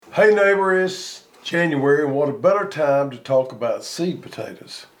Hey neighbor, it's January, and what a better time to talk about seed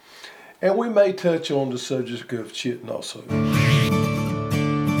potatoes. And we may touch on the subject of chitting also.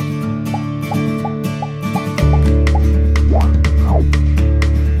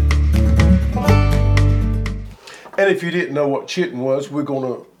 And if you didn't know what chitting was, we're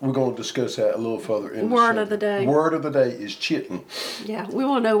gonna discuss that a little further in the Word of the day. Word of the day is chitting. Yeah, we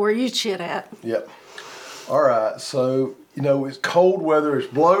want to know where you chit at. Yep. All right, so it's cold weather. It's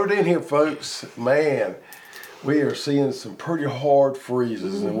blowed in here, folks. Man, we are seeing some pretty hard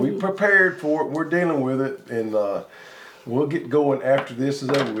freezes, and we prepared for it. We're dealing with it, and we'll get going after this is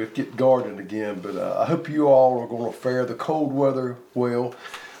over with. Get gardening again, but I hope you all are going to fare the cold weather well.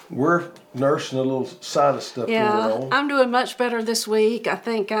 We're nursing a little sinus stuff going on. I'm doing much better this week. I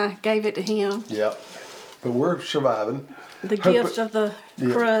think I gave it to him. Yep, but we're surviving. The gift of the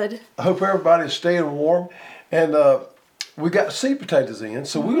crud. I hope everybody's staying warm. And we got seed potatoes in.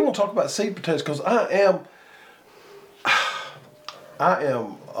 So we're going to talk about seed potatoes because I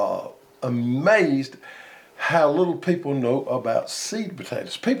am amazed how little people know about seed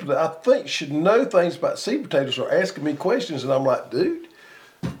potatoes. People that I think should know things about seed potatoes are asking me questions, and I'm like, dude,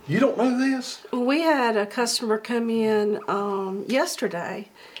 you don't know this? We had a customer come in yesterday,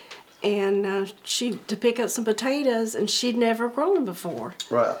 and to pick up some potatoes, and she'd never grown them before.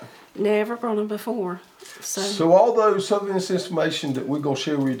 Right. Never grown them before. So although some of this information that we're going to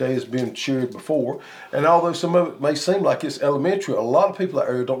share with you today has been shared before, and although some of it may seem like it's elementary, a lot of people out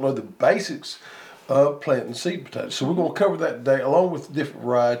there don't know the basics of planting seed potatoes. So we're going to cover that today along with different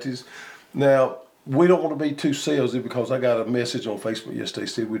varieties. Now, we don't want to be too salesy because I got a message on Facebook yesterday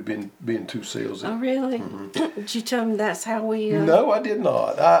said we'd been being too salesy. Oh, really? Did you tell them that's how we... No, I did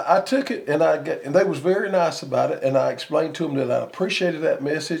not. I took it and and they was very nice about it, and I explained to them that I appreciated that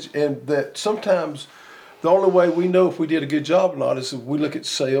message and that sometimes the only way we know if we did a good job or not is if we look at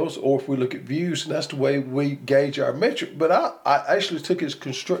sales or if we look at views, and that's the way we gauge our metric. But I actually took it as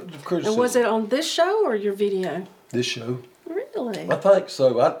constructive criticism. And was it on this show or your video? This show. Really? I think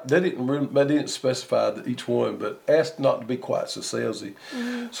so. They didn't specify each one, but asked not to be quite so salesy.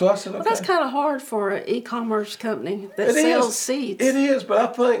 So I said, okay. Well, that's kind of hard for an e-commerce company that sells seeds. It is, but I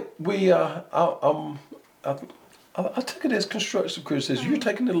think I took it as constructive criticism. You're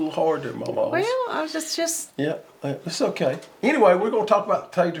taking it a little hard there, Mama. Well, I was just... Yeah, it's okay. Anyway, we're going to talk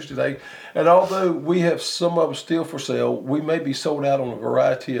about potatoes today. And although we have some of them still for sale, we may be sold out on a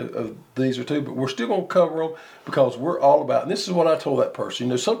variety of these or two, but we're still going to cover them because we're all about, and this is what I told that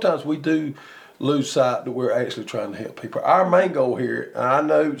person, sometimes we do lose sight that we're actually trying to help people. Our main goal here, and I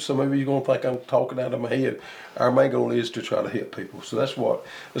know some of you are going to think I'm talking out of my head, our main goal is to try to help people. So that's what,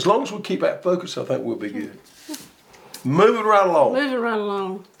 as long as we keep that focus, I think we'll be good. Moving right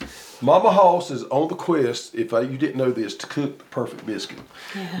along. Mama Hoss is on the quest, if you didn't know this, to cook the perfect biscuit.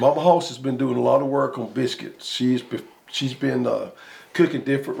 Yeah. Mama Hoss has been doing a lot of work on biscuits. She's been cooking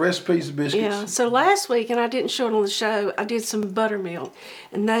different recipes of biscuits. Yeah, so last week, and I didn't show it on the show, I did some buttermilk,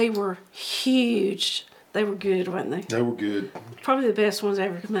 and they were huge. They were good, weren't they? They were good. Probably the best ones I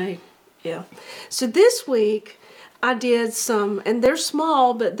ever made. Yeah. So this week, I did some, and they're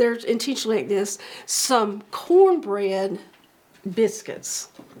small, but they're intentionally like this, some cornbread biscuits.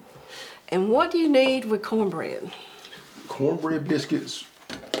 And what do you need with cornbread? Cornbread biscuits,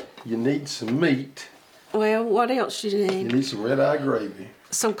 you need some meat. Well, what else do you need? You need some red-eye gravy.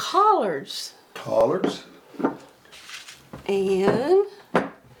 Some collards. And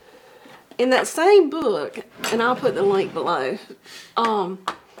in that same book, and I'll put the link below,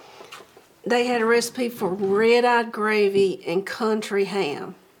 they had a recipe for red-eyed gravy and country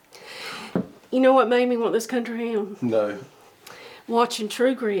ham. You know what made me want this country ham? No. Watching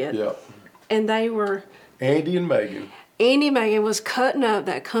True Grit. Yep. And they were... Andy and Megan. Andy and Megan was cutting up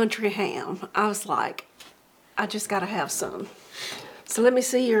that country ham. I was like, I just got to have some. So let me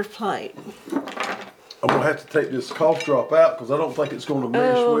see your plate. I'm going to have to take this cough drop out because I don't think it's going to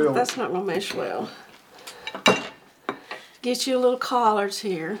mesh well. That's not going to mesh well. Get you a little collards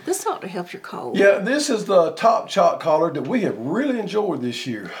here. This ought to help your cold. Yeah, this is the Top Choc collard that we have really enjoyed this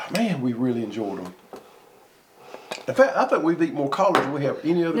year. Man, we really enjoyed them. In fact, I think we've eaten more collards than we have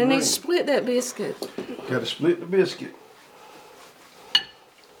any other Then grain. you split that biscuit. Got to split the biscuit.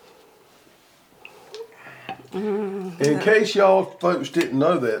 In case y'all folks didn't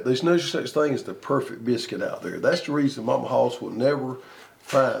know that, there's no such thing as the perfect biscuit out there. That's the reason Mama Hoss will never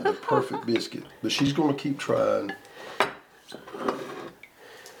find the perfect biscuit. But she's going to keep trying.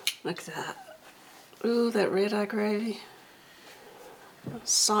 Look at that. Ooh, that red-eye gravy.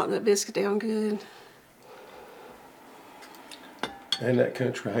 Salt that biscuit down good. And that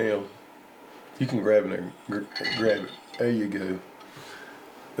country ham. You can grab it. Grab it. There you go.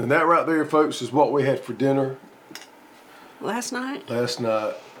 And that right there, folks, is what we had for dinner Last night? last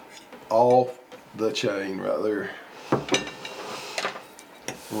night. Off the chain right there.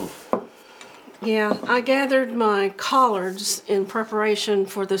 Yeah, I gathered my collards in preparation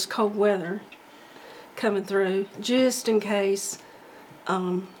for this cold weather coming through, just in case.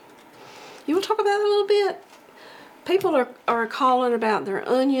 You want to talk about it a little bit? People are calling about their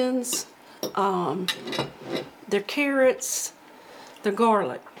onions, their carrots, their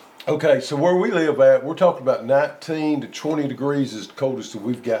garlic. Okay, so where we live at, we're talking about 19 to 20 degrees is the coldest that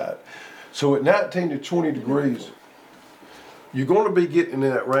we've got. So at 19 to 20 degrees, you're going to be getting in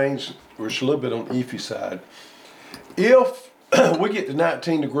that range, where it's a little bit on the iffy side. If we get to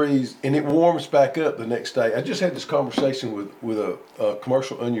 19 degrees and it warms back up the next day, I just had this conversation with a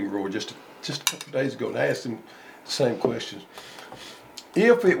commercial onion grower just a couple of days ago, and I asked him the same questions.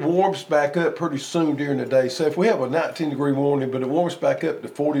 If it warms back up pretty soon during the day, so if we have a 19-degree morning, but it warms back up to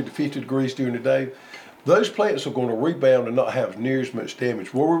 40 to 50 degrees during the day, those plants are going to rebound and not have near as much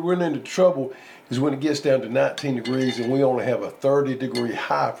damage. Where we run into trouble is when it gets down to 19 degrees and we only have a 30-degree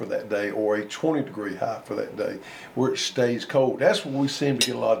high for that day or a 20-degree high for that day, where it stays cold. That's where we seem to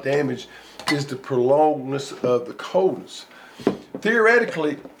get a lot of damage, is the prolongedness of the coldness.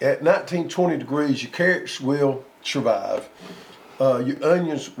 Theoretically, at 19, 20 degrees, your carrots will survive. Your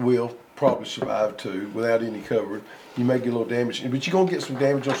onions will probably survive too without any cover. You may get a little damage, but you're going to get some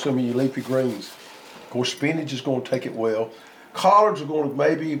damage on some of your leafy greens. Of course, spinach is going to take it well. Collards are going to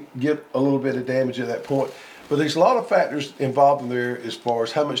maybe get a little bit of damage at that point. But there's a lot of factors involved in there as far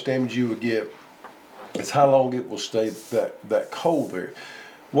as how much damage you would get. It's how long it will stay that cold there.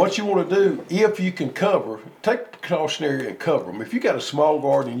 What you want to do, if you can cover, take the precautionary and cover them. If you got a small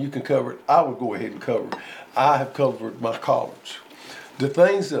garden and you can cover it, I would go ahead and cover it. I have covered my collards. The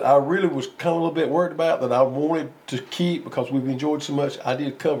things that I really was kind of a little bit worried about that I wanted to keep because we've enjoyed so much, I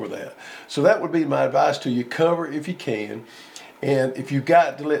did cover that. So that would be my advice to you. Cover if you can. And if you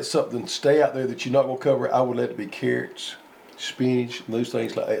got to let something stay out there that you're not going to cover, I would let it be carrots, spinach, and those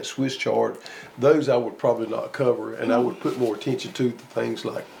things like that, Swiss chard. Those I would probably not cover, and I would put more attention to the things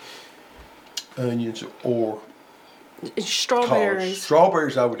like onions or Strawberries. collards.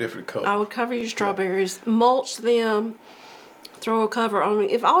 Strawberries I would definitely cover. I would cover your strawberries, mulch them, throw a cover on them.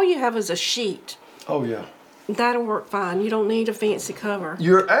 If all you have is a sheet, Oh yeah. that'll work fine. You don't need a fancy cover.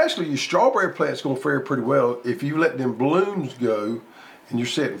 Your strawberry plant's gonna fare pretty well. If you let them blooms go and you're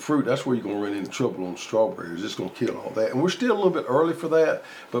setting fruit, that's where you're gonna run into trouble on strawberries. It's gonna kill all that. And we're still a little bit early for that,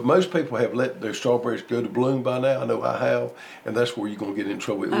 but most people have let their strawberries go to bloom by now. I know I have, and that's where you're gonna get in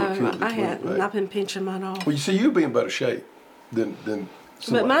trouble. It will kill the I hadn't. plant. I've been pinching mine off. Well, you see, you'll be in better shape than But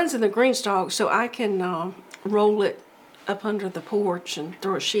somebody. mine's in the green stalk, so I can roll it up under the porch and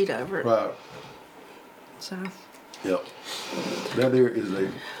throw a sheet over it. Right. So Yep. That there is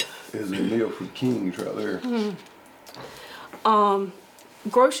a meal for kings right there.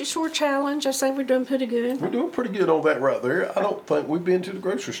 grocery store challenge, I say we're doing pretty good. We're doing pretty good on that right there. I don't think we've been to the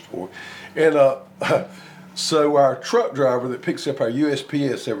grocery store. And so our truck driver that picks up our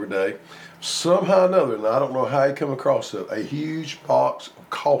USPS every day, somehow or another, and I don't know how he come across it, a huge box of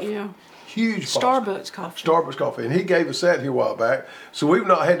coffee. Yeah. Huge box. Starbucks coffee. Starbucks coffee. And he gave us that here a while back. So we've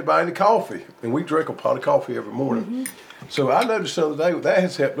not had to buy any coffee. And we drink a pot of coffee every morning. So I noticed the other day that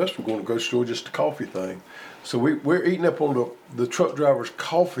has helped us. We're going to go to the store, just a coffee thing. So we're eating up on the truck driver's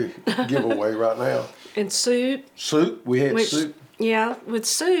coffee giveaway right now. And soup. Soup. We had soup. Yeah, with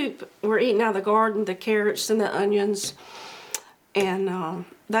soup, we're eating out of the garden, the carrots and the onions and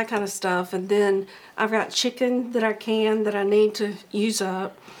that kind of stuff. And then I've got chicken that I need to use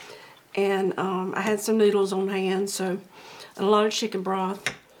up. And I had some noodles on hand, so a lot of chicken broth.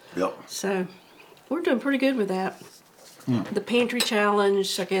 Yep. So we're doing pretty good with that. The pantry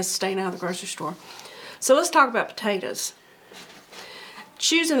challenge, I guess, staying out of the grocery store. So let's talk about potatoes.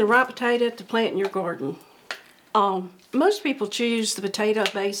 Choosing the right potato to plant in your garden. Most people choose the potato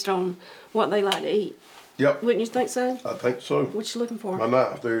based on what they like to eat. Yep. Wouldn't you think so? I think so. What you looking for? My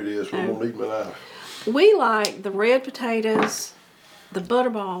knife. There it is. We're going to need my knife. We like the red potatoes, the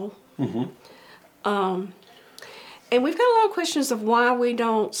butterball. And we've got a lot of questions of why we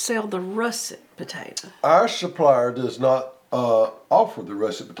don't sell the russet potato. Our supplier does not offer the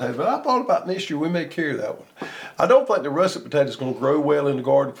russet potato, but I thought about next year we may carry that one. I don't think the russet potato is going to grow well in the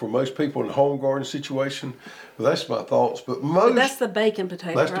garden for most people in a home garden situation. But that's my thoughts. But that's the bacon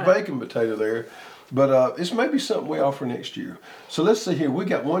potato. That's right? the bacon potato there. But it's maybe something we offer next year. So let's see here. We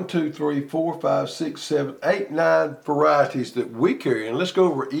got 1, 2, 3, 4, 5, 6, 7, 8, 9 varieties that we carry. And let's go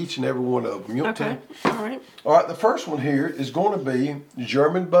over each and every one of them. You want Okay. to? All right. All right. The first one here is going to be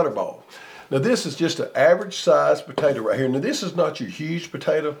German Butterball. Now this is just an average size potato right here. Now this is not your huge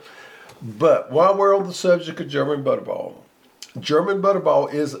potato, but while we're on the subject of German butterball, German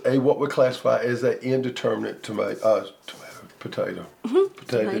butterball is what we classify as an indeterminate potato.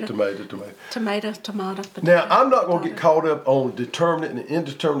 Potato. Tomato. Now, I'm not going to get caught up on determinate and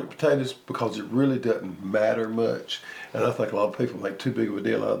indeterminate potatoes because it really doesn't matter much. And I think a lot of people make too big of a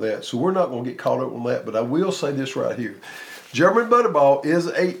deal out of that. So we're not going to get caught up on that. But I will say this right here. German butterball is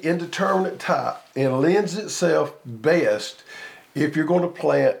a indeterminate type and lends itself best if you're going to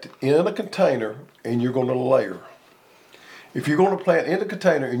plant in a container and you're going to layer. If you're going to plant in a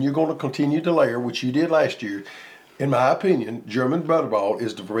container and you're going to continue to layer, which you did last year, in my opinion, German butterball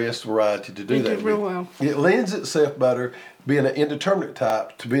is the best variety to do that did real well. It lends itself better, being an indeterminate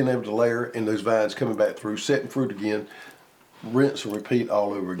type, to being able to layer and those vines coming back through, setting fruit again, rinse and repeat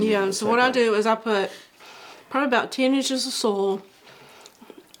all over again. Yeah, so what I do is I put probably about 10 inches of soil,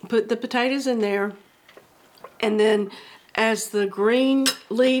 put the potatoes in there, and then as the green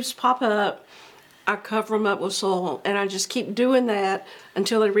leaves pop up, I cover them up with soil, and I just keep doing that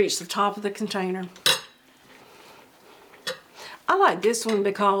until they reach the top of the container. I like this one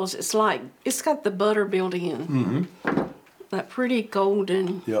because it's got the butter built in. That pretty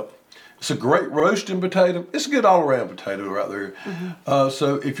golden. Yep. It's a great roasting potato. It's a good all-around potato right there.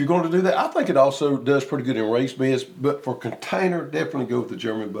 So if you're going to do that, I think it also does pretty good in raised beds, but for container, definitely go with the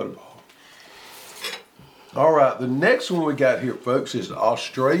German butterball. All right, the next one we got here, folks, is the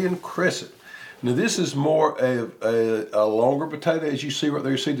Australian crescent. Now this is more a longer potato, as you see right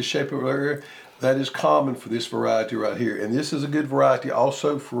there. You see the shape of it there? That is common for this variety right here. And this is a good variety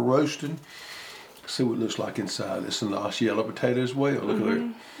also for roasting. See what it looks like inside. It's a nice yellow potato as well. Look at there.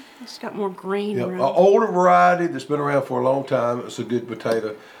 It's got more green Yep. around. An older variety that's been around for a long time. It's a good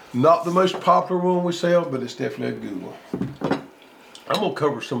potato. Not the most popular one we sell, but it's definitely a good one. I'm going to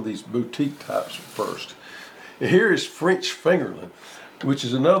cover some of these boutique types first. And here is French fingerling, which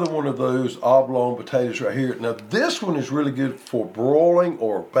is another one of those oblong potatoes right here. Now this one is really good for broiling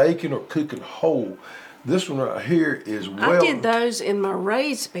or baking or cooking whole. This one right here is well. I did those in my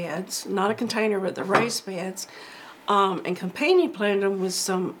raised beds, not a container, but the raised beds, and companion planted them with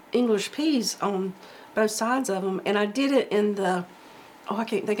some English peas on both sides of them. And I did it in the, I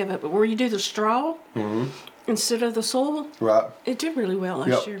can't think of it, but where you do the straw instead of the soil. Right. It did really well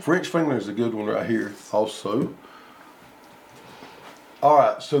last year. French fingerling is a good one right here also. All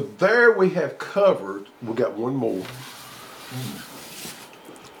right, so there we have covered, we got one more.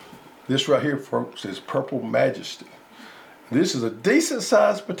 This right here, folks, is Purple Majesty. This is a decent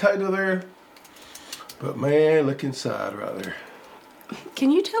sized potato there, but man, look inside right there. Can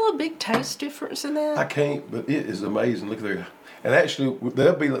you tell a big taste difference in that? I can't, but it is amazing. Look there. And actually,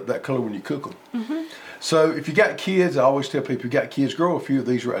 they'll be like that color when you cook them. So if you got kids, I always tell people, you got kids, grow a few of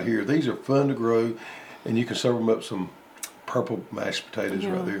these right here. These are fun to grow, and you can serve them up some purple mashed potatoes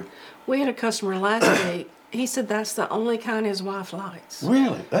right there. We had a customer last week. He said that's the only kind his wife likes.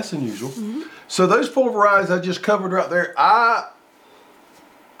 Really? That's unusual. So those 4 varieties I just covered right there, I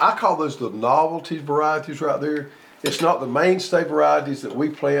call those the novelty varieties right there. It's not the mainstay varieties that we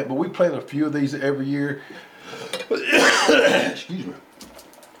plant, but we plant a few of these every year. Excuse me.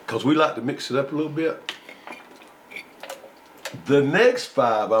 Because we like to mix it up a little bit. The next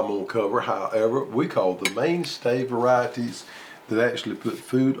 5 I'm going to cover, however, we call the mainstay varieties that actually put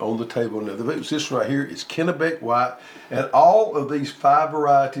food on the table. Now, this one right here is Kennebec White, and all of these 5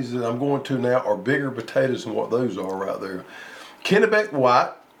 varieties that I'm going to now are bigger potatoes than what those are right there. Kennebec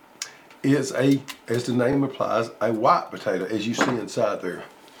White is as the name implies, a white potato, as you see inside there.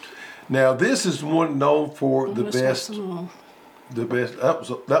 Now, this is one known for the best.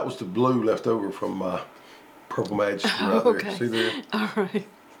 That was the blue left over from my Purple Majesty right there. Okay. See there? All right.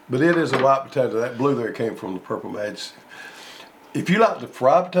 But it is a white potato. That blue there came from the Purple Majesty. If you like to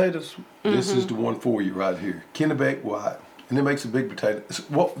fry potatoes, this is the one for you right here. Kennebec White. And it makes a big potato.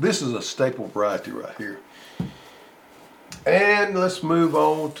 This is a staple variety right here. And let's move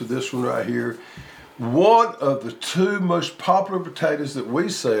on to this one right here. One of the 2 most popular potatoes that we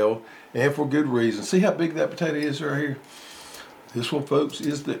sell, and for good reason. See how big that potato is right here? This one, folks,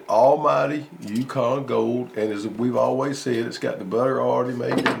 is the almighty Yukon Gold, and as we've always said, it's got the butter already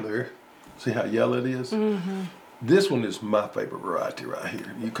made in there. See how yellow it is? This one is my favorite variety right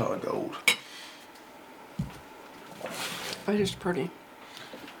here, Yukon Gold. It is pretty.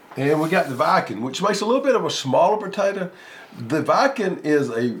 And we got the Viking, which makes a little bit of a smaller potato. The Viking is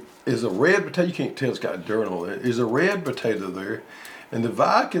a red potato. You can't tell it's got dirt on it. It's a red potato there. And the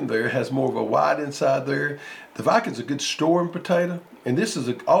Viking there has more of a white inside there. The Viking's a good storing potato. And this is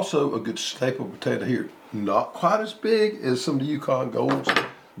also a good staple potato here. Not quite as big as some of the Yukon Golds,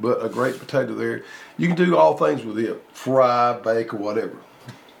 but a great potato there. You can do all things with it, fry, bake, or whatever.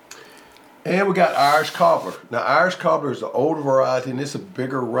 And we got Irish cobbler. Now, Irish cobbler is the older variety, and it's a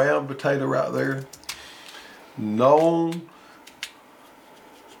bigger round potato right there. Known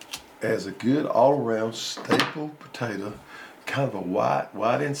as a good all-around staple potato. Kind of a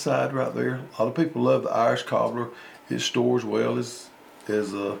white inside right there. A lot of people love the Irish cobbler. It stores well as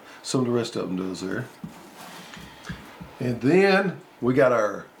some of the rest of them does there. And then we got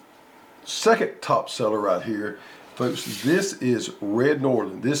our second top seller right here. Folks, this is Red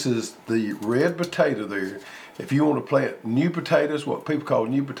Northern. This is the red potato there. If you want to plant new potatoes, what people call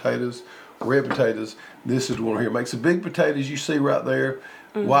new potatoes, red potatoes, this is the one here. Makes the big potatoes you see right there,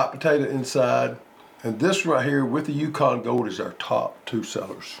 white potato inside. And this right here with the Yukon Gold is our top two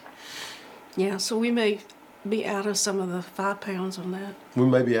sellers. Yeah, so we may be out of some of the 5 pounds on that. We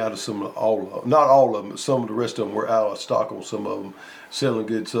may be out of some of all of them. Not all of them, but some of the rest of them. We're out of stock on some of them, selling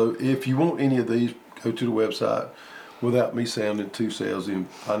good. So if you want any of these, go to the website without me sounding too salesy and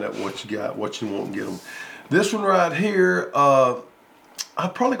find out what you got, what you want, and get them. This one right here, I'm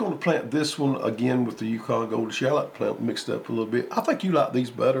probably going to plant this one again with the Yukon Gold. I like to plant mixed up a little bit. I think you like these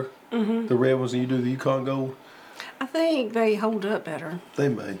better, the red ones, than you do the Yukon Gold. I think they hold up better. They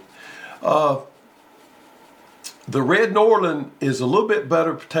may. The Red Norland is a little bit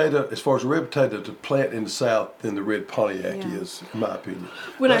better potato as far as a red potato to plant in the South than the Red Pontiac is, in my opinion.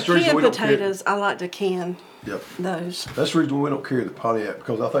 When That's the I reason can we don't carry- potatoes, I like to can Yep. those. That's the reason we don't carry the Pontiac,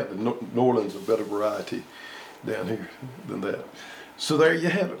 because I think the Norland's a better variety down here than that. So there you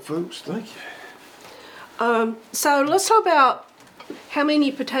have it, folks. Thank you. So let's talk about how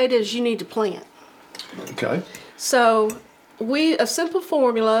many potatoes you need to plant. Okay. So a simple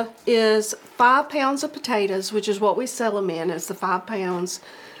formula is 5 pounds of potatoes, which is what we sell them in, as the 5 pounds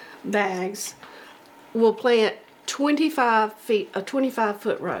bags. We'll plant 25 feet, a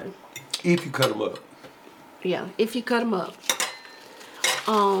 25-foot row. If you cut them up. Yeah, if you cut them up.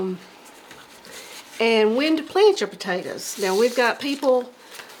 And when to plant your potatoes. Now we've got people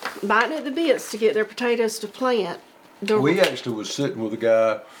biting at the bits to get their potatoes to plant. We actually was sitting with a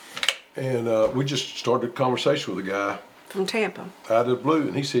guy, and we just started a conversation with a guy from Tampa. out of the blue,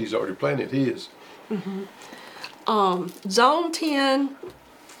 and he said he's already planted his. Zone 10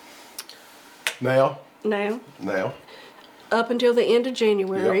 Now, up until the end of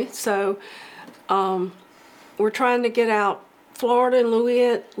January. Yep. So we're trying to get out Florida and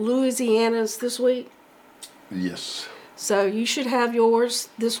Louisiana's this week. yes. So you should have yours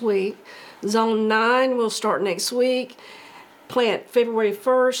this week. Zone 9 will start next week. Plant February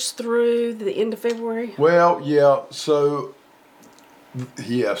 1st through the end of February. Well, yeah, so,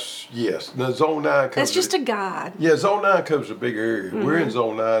 yes. Now, Zone 9 covers... That's just a guide. Yeah, Zone 9 covers a big area. We're in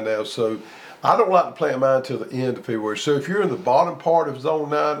Zone 9 now, so I don't like to plant mine until the end of February. So if you're in the bottom part of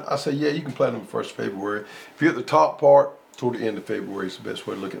Zone 9, I say, yeah, you can plant them 1st of February. If you're at the top part, toward the end of February is the best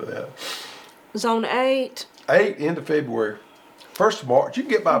way to look at that. Zone 8. 8, end of February. 1st of March. You can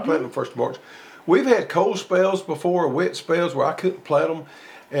get by planting them 1st of March. We've had cold spells before, wet spells where I couldn't plant them,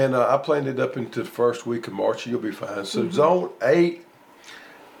 and I planted up into the 1st week of March. You'll be fine. So Zone 8,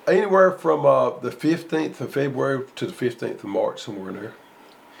 anywhere from the 15th of February to the 15th of March, somewhere in there.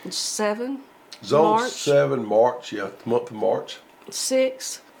 7. Zone March. 7, March, yeah, the month of March.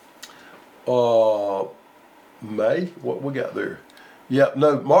 6. May, what we got there? Yeah,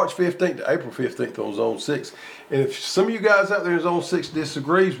 no, March 15th to April 15th on Zone 6. And if some of you guys out there in Zone 6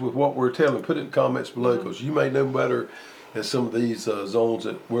 disagrees with what we're telling, put it in the comments below, because you may know better than some of these zones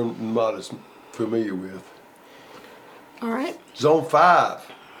that we're not as familiar with. All right. Zone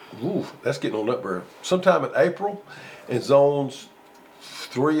 5, ooh, that's getting on up there. Sometime in April. And zones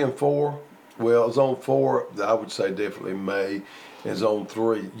 3 and 4, well, Zone 4, I would say definitely May. And Zone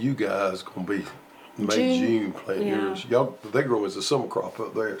 3, you guys going to be May, June planting yours. Y'all, they grow as a summer crop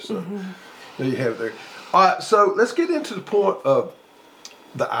up there. So there you have it there. All right, so let's get into the point of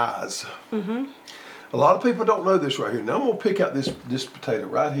the eyes. A lot of people don't know this right here. Now I'm going to pick out this potato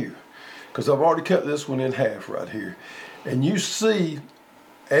right here, because I've already cut this one in half right here. And you see,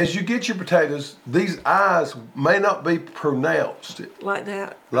 as you get your potatoes, these eyes may not be pronounced Like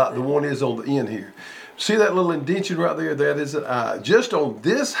that. like the one is on the end here. See that little indentation right there? That is an eye. Just on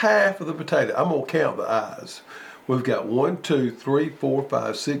this half of the potato, I'm going to count the eyes. We've got 1, 2, 3, 4,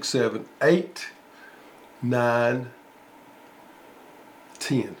 5, 6, 7, 8, 9,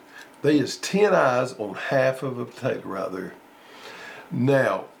 10. There is 10 eyes on half of a potato right there.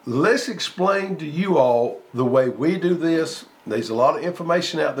 Now, let's explain to you all the way we do this. There's a lot of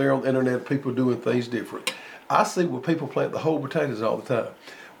information out there on the internet of people doing things different. I see where people plant the whole potatoes all the time.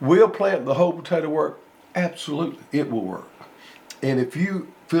 Will plant the whole potato work? Absolutely, it will work. And if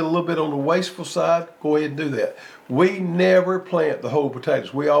you feel a little bit on the wasteful side, go ahead and do that. We never plant the whole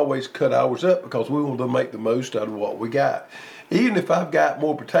potatoes. We always cut ours up because we want to make the most out of what we got. Even if I've got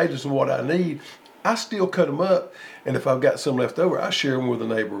more potatoes than what I need, I still cut them up. And if I've got some left over, I share them with a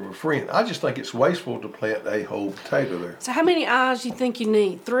neighbor or a friend. I just think it's wasteful to plant a whole potato there. So how many eyes you think you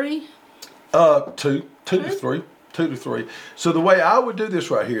need? 3? Two to three. 2 to 3. So the way I would do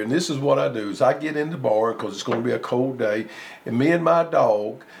this right here, and this is what I do, is I get in the barn because it's going to be a cold day, and me and my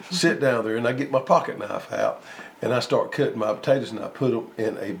dog sit down there, and I get my pocket knife out, and I start cutting my potatoes, and I put them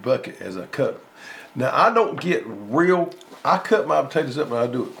in a bucket as I cut them. Now I don't get I cut my potatoes up and I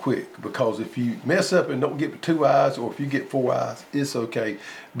do it quick, because if you mess up and don't get 2 eyes, or if you get 4 eyes, it's okay.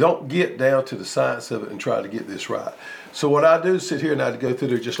 Don't get down to the science of it and try to get this right. So what I do is sit here and I'd go through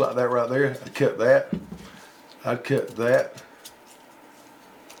there just like that right there. I'd cut that. I'd cut that,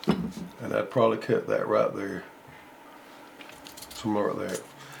 and I'd probably cut that right there, somewhere right there.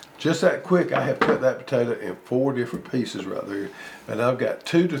 Just that quick, I have cut that potato in 4 different pieces right there, and I've got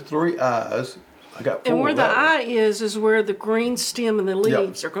 2 to 3 eyes. I got 4. And where the eye is where the green stem and the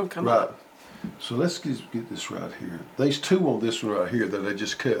leaves are going to come right. up. So let's get this right here. There's 2 on this one right here that I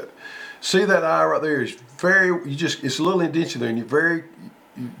just cut. See that eye right there is it's a little indentation there, and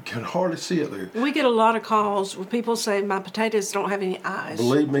you can hardly see it there. We get a lot of calls where people say my potatoes don't have any eyes.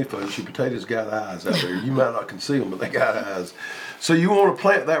 Believe me, folks, your potatoes got eyes out there. You might not can see them, but they got eyes. So you want to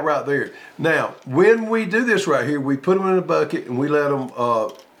plant that right there. Now, when we do this right here, we put them in a bucket and we let them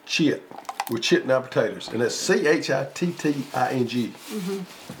chit. We're chitting our potatoes, and that's CHITTING.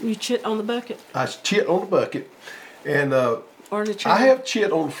 You chit on the bucket? I chit on the bucket, and Or the chair? I have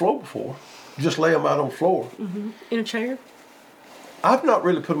chit on the floor before. Just lay them out on the floor. In a chair? I've not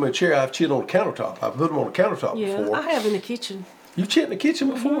really put them in a chair. I've chit on the countertop. I've put them on the countertop before. I have in the kitchen. You've chit in the kitchen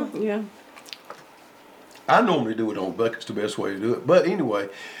before? Yeah. I normally do it on buckets, the best way to do it. But anyway,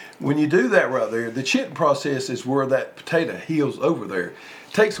 when you do that right there, the chitting process is where that potato heals over there.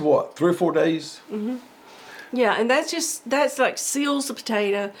 It takes what, 3 or 4 days? Yeah, and that's like seals the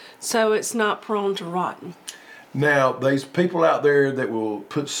potato so it's not prone to rotten. Now, there's people out there that will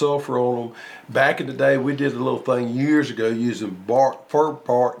put sulfur on them. Back in the day, we did a little thing years ago using fir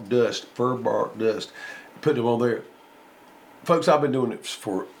bark dust. Put them on there. Folks, I've been doing it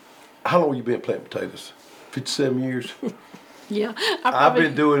for, how long you been planting potatoes? 57 years? Yeah. I've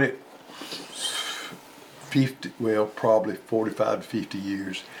been doing it probably 45 to 50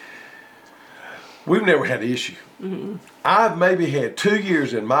 years. We've never had an issue. I've maybe had 2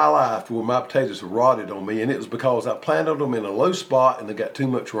 years in my life where my potatoes have rotted on me, and it was because I planted them in a low spot and they got too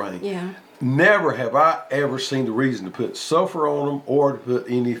much rain. Yeah. Never have I ever seen the reason to put sulfur on them or to put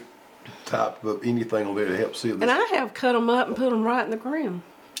any type of anything on there to help seal this. And I have cut them up and put them right in the ground.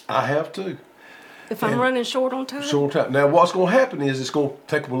 I have too. If I'm running short on time. Short time. Now what's going to happen is it's going to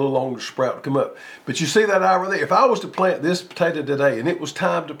take them a little longer to sprout to come up. But you see that eye right there? If I was to plant this potato today and it was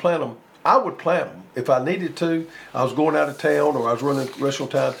time to plant them, I would plant them. If I needed to, I was going out of town or I was running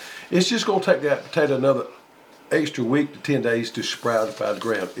restaurant time, it's just going to take that potato another extra week to 10 days to sprout up out of the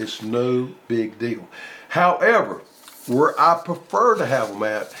ground. It's no big deal. However, where I prefer to have them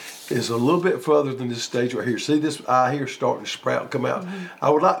at is a little bit further than this stage right here. See this eye here starting to sprout and come out? I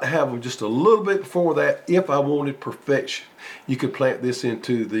would like to have them just a little bit before that if I wanted perfection. You could plant this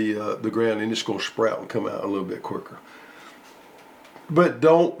into the ground and it's going to sprout and come out a little bit quicker. But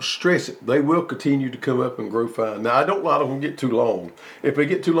don't stress it. They will continue to come up and grow fine. Now, I don't let them get too long. If they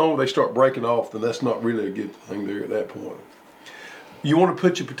get too long, they start breaking off, then that's not really a good thing there at that point. You want to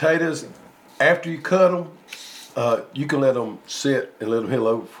put your potatoes, after you cut them, you can let them sit and let them heal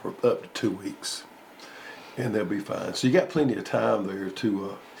over for up to 2 weeks. And they'll be fine. So you got plenty of time there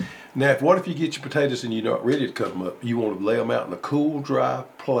to... Now, what if you get your potatoes and you're not ready to cut them up? You want to lay them out in a cool, dry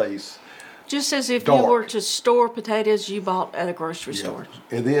place. Just as if Dark. you were to store potatoes you bought at a grocery store.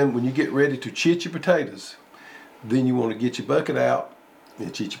 And then when you get ready to chit your potatoes, then you want to get your bucket out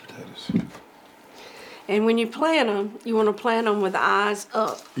and chit your potatoes. And when you plant them, you want to plant them with the eyes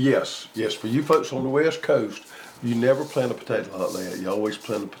up. Yes. For you folks on the West Coast, you never plant a potato like that. You always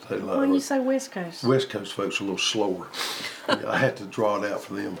plant a potato like that. When you say West Coast? West Coast folks are a little slower. I had to draw it out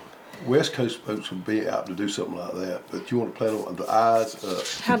for them. West Coast folks would be out to do something like that, but you want to plant them with the eyes up.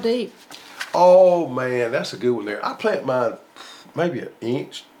 How deep? Oh man, that's a good one there. I plant mine maybe 1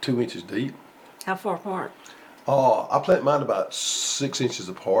 inch, 2 inches deep. How far apart? I plant mine about 6 inches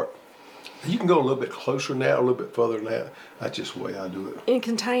apart. You can go a little bit closer now, a little bit further than that. That's just the way I do it. In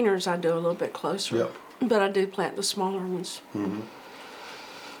containers, I do a little bit closer. Yep. But I do plant the smaller ones. Mm-hmm.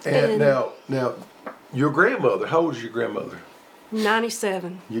 And now, your grandmother, how old is your grandmother?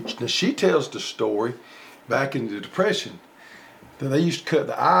 97. Now she tells the story back in the Depression that they used to cut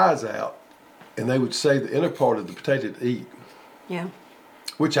the eyes out, and they would save the inner part of the potato to eat, Yeah.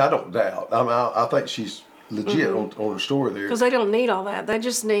 which I don't doubt. I think she's legit on her story there. Because they don't need all that. They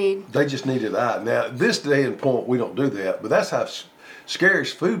just need. They just needed eye. Now, this day and point, we don't do that, but that's how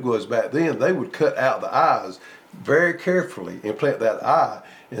scarce food was back then. They would cut out the eyes very carefully and plant that eye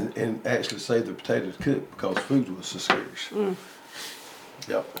and actually save the potatoes to cook because food was so scarce.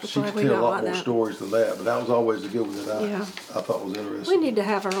 Yep. She glad could we tell a got lot like more that. stories than that, but that was always a good one that Yeah. I thought was interesting. We need to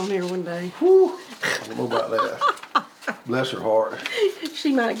have her on here one day. Whew. I don't know about that. Bless her heart.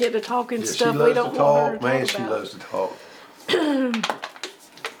 She might get to talking Yeah, she stuff we loves don't to want her talk. to Man, talk she about. loves to talk.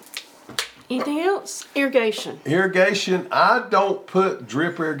 Anything else? Irrigation. Irrigation, I don't put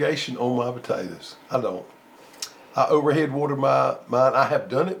drip irrigation on my potatoes. I don't. I overhead water mine. I have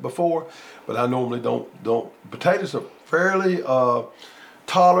done it before, but I normally don't. Potatoes are fairly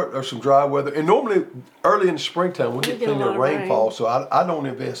tolerant of some dry weather, and normally early in the springtime we get get a plenty lot of of rain. rainfall, so I don't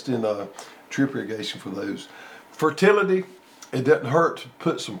invest in drip irrigation for those. Fertility, it doesn't hurt to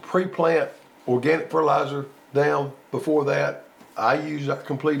put some pre-plant organic fertilizer down before that. I use our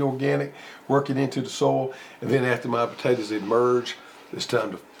complete organic, work it into the soil, and then after my potatoes emerge, it's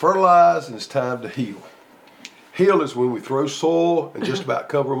time to fertilize and it's time to heal. Heal is when we throw soil and just about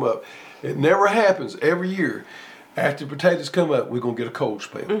cover them up. It never happens every year. After potatoes come up, we're going to get a cold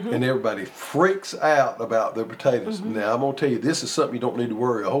spell. And everybody freaks out about their potatoes. Now, I'm going to tell you, this is something you don't need to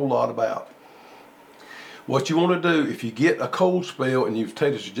worry a whole lot about. What you want to do, if you get a cold spell and your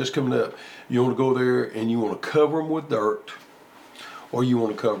potatoes are just coming up, you want to go there and you want to cover them with dirt, or you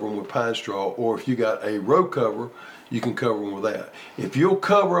want to cover them with pine straw, or if you got a row cover, you can cover them with that. If you'll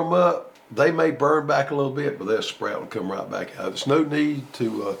cover them up, they may burn back a little bit, but they'll sprout and come right back out. There's no need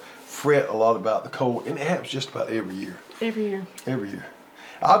to fret a lot about the cold, and it happens just about every year. Every year. Every year.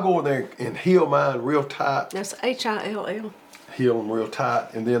 I'll go in there and heal mine real tight, That's HILL. heal them real tight,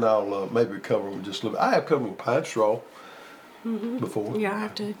 and then I'll maybe cover them just a little bit. I have covered them with pine straw before. Yeah, I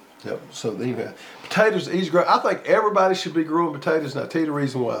have to. Yep. So anyway, potatoes are easy to grow. I think everybody should be growing potatoes, and I'll tell you the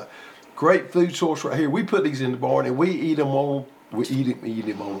reason why. Great food source right here. We put these in the barn, and we eat them on. We eat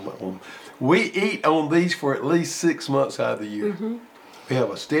them on. We eat on these for at least 6 months out of the year. We have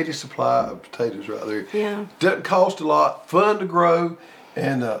a steady supply of potatoes right there. Yeah. Doesn't cost a lot, fun to grow,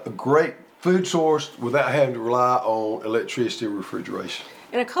 and a great food source without having to rely on electricity or refrigeration.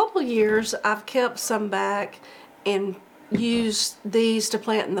 In a couple of years, I've kept some back and used these to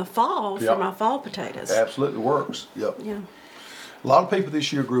plant in the fall for Yep. my fall potatoes. Absolutely works. Yep. Yeah. A lot of people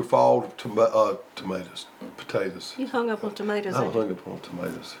this year grew fall potatoes. You hung up on tomatoes. I'm ain't you? hung up on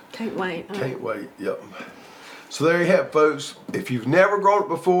tomatoes. Can't wait. huh? Can't wait. Yep. So there you have it, folks. If you've never grown it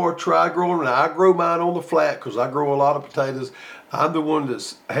before, try growing it. Now, I grow mine on the flat because I grow a lot of potatoes. I'm the one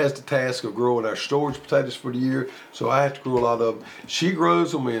that has the task of growing our storage potatoes for the year, so I have to grow a lot of them. She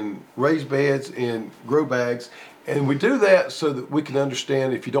grows them in raised beds and grow bags, and we do that so that we can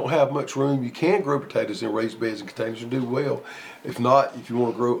understand if you don't have much room, you can grow potatoes in raised beds and containers and do well. If not, if you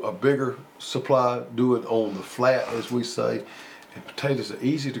want to grow a bigger supply, do it on the flat, as we say. And potatoes are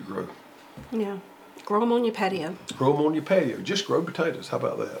easy to grow. Yeah. Grow them on your patio. Grow them on your patio. Just grow potatoes. How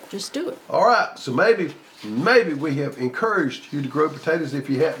about that? Just do it. All right. So maybe we have encouraged you to grow potatoes if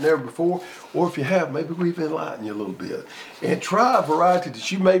you hadn't never before, or if you have, maybe we've enlightened you a little bit. And try a variety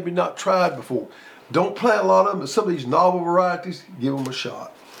that you maybe not tried before. Don't plant a lot of them, but some of these novel varieties, give them a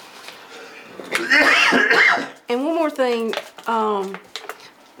shot. And one more thing,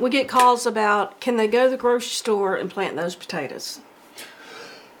 we get calls about can they go to the grocery store and plant those potatoes?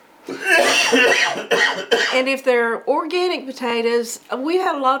 And if they're organic potatoes, we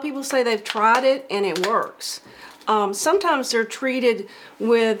had a lot of people say they've tried it and it works. Sometimes they're treated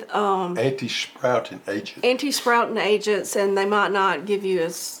with Anti-sprouting agent. anti-sprouting agents, and they might not give you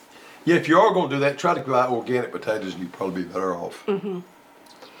as. Yeah, if you are going to do that, try to buy organic potatoes and you'd probably be better off.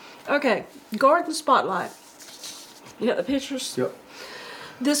 Okay, garden spotlight. You got the pictures? Yep.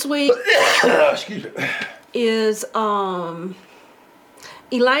 This week Excuse me. is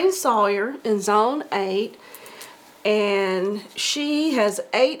Elaine Sawyer in Zone 8, and she has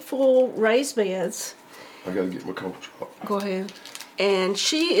 8 full raised beds. I got to get my cold drop. Go ahead. And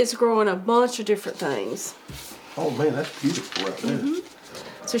she is growing a bunch of different things. Oh man, that's beautiful right there.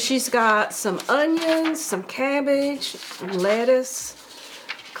 So she's got some onions, some cabbage, lettuce,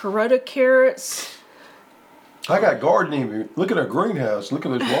 Carota carrots. I got gardening. Look at our greenhouse. Look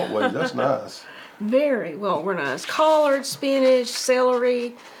at those walkways. That's nice. Very well organized. Collard, spinach,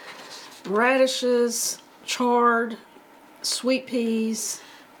 celery, radishes, chard, sweet peas,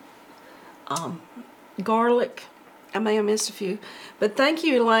 garlic, I may have missed a few. But thank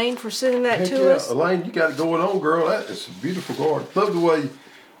you, Elaine, for sending that Heck to yeah, us. Elaine, you got it going on, girl. That is a beautiful garden. Love the way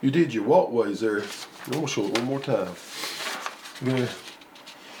you did your walkways there. I'm gonna show it one more time. Yeah.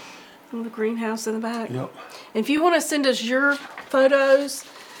 And the greenhouse in the back. Yep. If you want to send us your photos,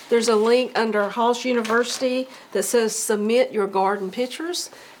 there's a link under Halls University that says submit your garden pictures.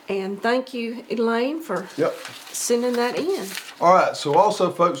 And thank you, Elaine, for Yep. sending that in. All right. So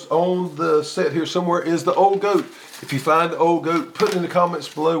also, folks, on the set here somewhere is the old goat. If you find the old goat, put in the comments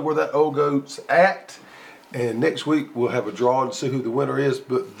below where that old goat's at. And next week we'll have a draw to see who the winner is.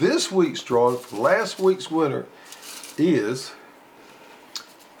 But this week's drawing for last week's winner is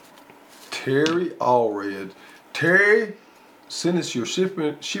Terry Allred. Terry, send us your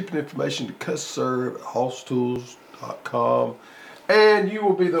shipping information to custserve@hosstools.com, and you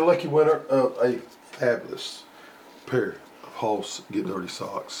will be the lucky winner of a fabulous pair of Hoss Get Dirty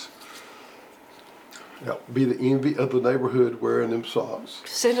socks. Yep, be the envy of the neighborhood wearing them socks.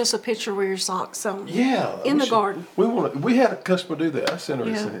 Send us a picture with your socks on. Yeah, In the garden. We had a customer do that. I sent her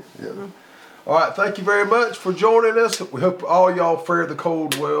Yeah. a cent. Yeah. All right, thank you very much for joining us. We hope all y'all fare the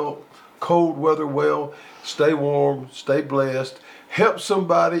cold weather well. Stay warm, stay blessed. Help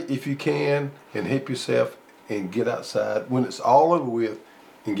somebody if you can, and help yourself, and get outside when it's all over with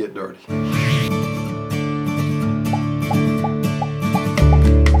and get dirty.